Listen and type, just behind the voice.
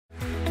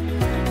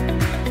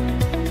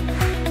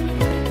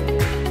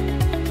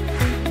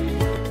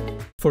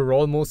For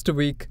almost a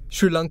week,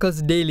 Sri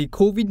Lanka's daily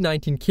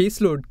COVID-19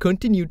 caseload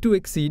continued to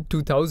exceed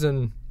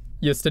 2,000.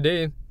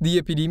 Yesterday,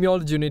 the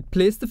epidemiology unit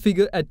placed the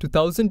figure at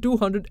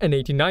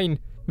 2,289,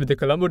 with the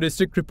Colombo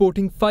district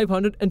reporting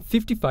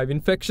 555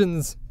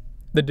 infections.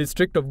 The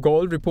district of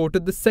Galle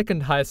reported the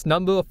second highest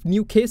number of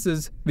new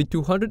cases with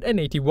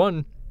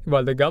 281,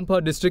 while the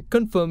Gampha district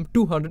confirmed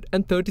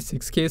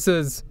 236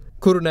 cases.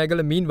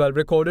 Kurunegala meanwhile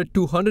recorded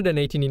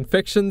 218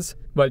 infections,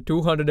 while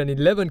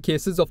 211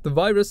 cases of the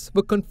virus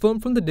were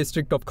confirmed from the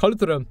district of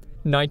Kaluthara,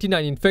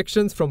 99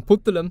 infections from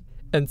Puttalam,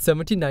 and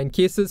 79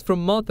 cases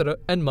from Mathara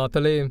and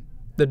Mathale.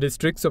 The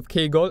districts of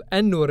Kegalle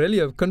and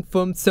Nuwara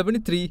confirmed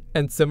 73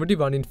 and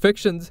 71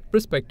 infections,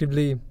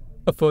 respectively.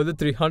 A further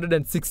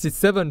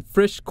 367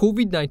 fresh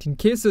COVID-19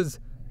 cases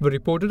were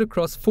reported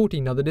across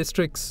 14 other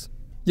districts.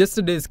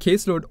 Yesterday's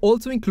caseload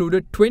also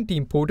included 20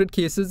 imported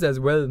cases as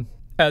well.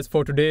 As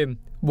for today,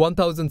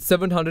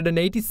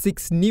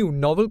 1,786 new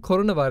novel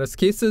coronavirus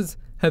cases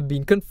have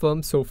been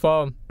confirmed so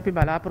far. අපි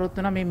බලාපොරොත්තු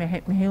වෙනා මේ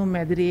මෙහෙයුම්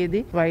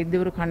මැදිරියේදී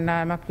වෛද්‍යවරු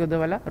කණ්ඩායමක්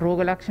යොදවලා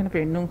රෝග ලක්ෂණ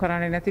පෙන්눔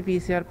කරන්නේ නැති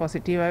PCR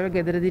පොසිටිව් අයව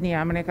ගෙදරදී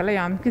නියාමනය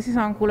කළා යම්කිසි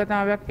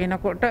සංකූලතාවයක්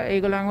එනකොට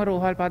ඒගොල්ලන්ව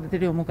රෝහල්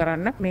පද්ධතියට යොමු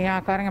කරන්න මේ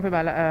ආකාරයෙන් අපි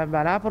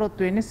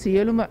බලාපොරොත්තු වෙන්නේ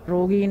සියලුම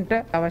රෝගීන්ට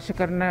අවශ්‍ය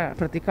කරන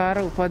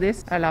ප්‍රතිකාර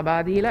උපදෙස් ලබා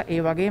දීලා ඒ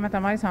වගේම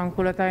තමයි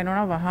සංකූලතා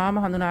එනවා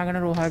වහාම හඳුනාගෙන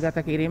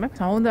රෝහල්ගත කිරීම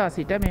සමුදා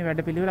සිට මේ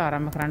වැඩපිළිවෙල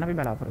ආරම්භ කරන්න අපි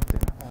බලාපොරොත්තු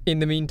වෙනවා. In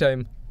the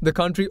meantime, the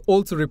country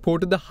also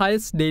reported the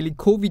highest daily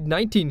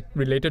COVID-19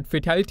 related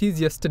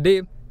fatalities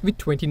yesterday with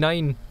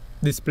 29.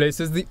 This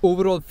places the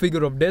overall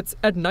figure of deaths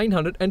at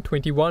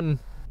 921.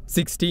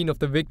 16 of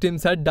the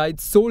victims had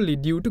died solely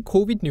due to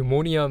COVID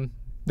pneumonia.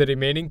 The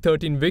remaining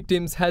 13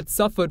 victims had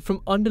suffered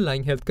from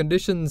underlying health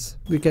conditions.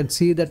 We can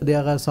see that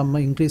there are some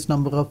increased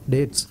number of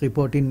deaths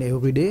reported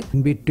every day.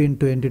 In between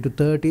 20 to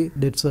 30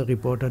 deaths are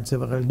reported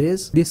several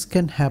days. This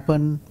can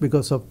happen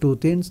because of two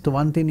things. The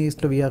one thing is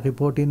that we are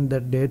reporting the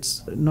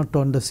deaths not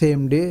on the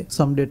same day.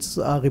 Some deaths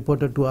are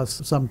reported to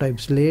us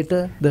sometimes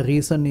later. The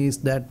reason is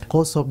that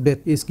cause of death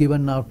is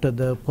given after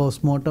the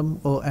post-mortem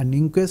or an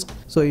inquest.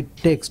 So it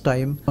takes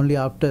time. Only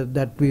after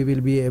that we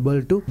will be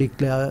able to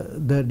declare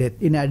the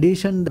death. In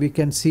addition, we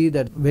can see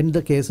that when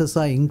the cases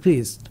are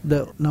increased,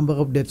 the number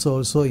of deaths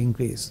also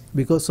increase.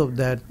 Because of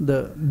that,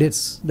 the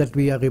deaths that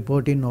we are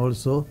reporting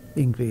also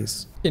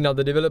increase. In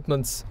other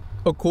developments,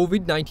 a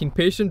COVID-19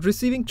 patient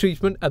receiving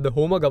treatment at the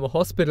Homagama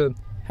hospital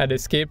had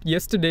escaped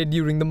yesterday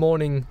during the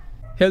morning.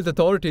 Health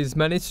authorities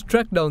managed to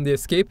track down the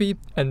escapee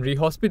and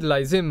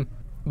re-hospitalize him,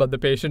 but the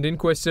patient in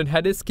question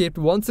had escaped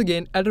once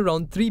again at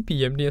around 3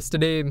 p.m.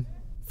 yesterday.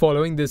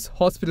 Following this,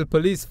 hospital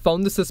police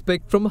found the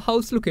suspect from a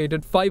house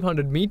located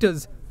 500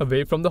 meters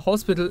away from the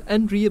hospital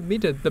and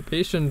readmitted the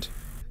patient.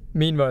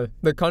 Meanwhile,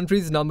 the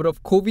country's number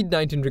of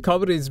COVID-19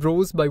 recoveries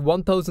rose by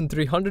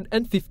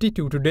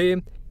 1,352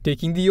 today,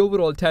 taking the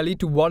overall tally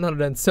to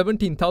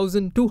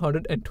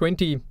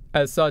 117,220.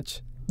 As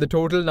such, the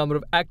total number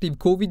of active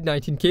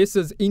COVID-19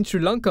 cases in Sri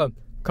Lanka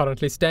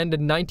currently stand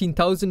at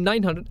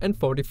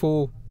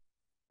 19,944.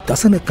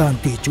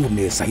 දසනකාන්තී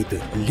චූර්ණය සහිත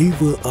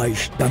lever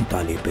ආයුෂ්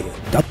දන්තාලේපය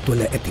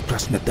දත්වල ඇති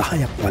ප්‍රශ්න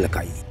 10ක්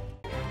වළකයි.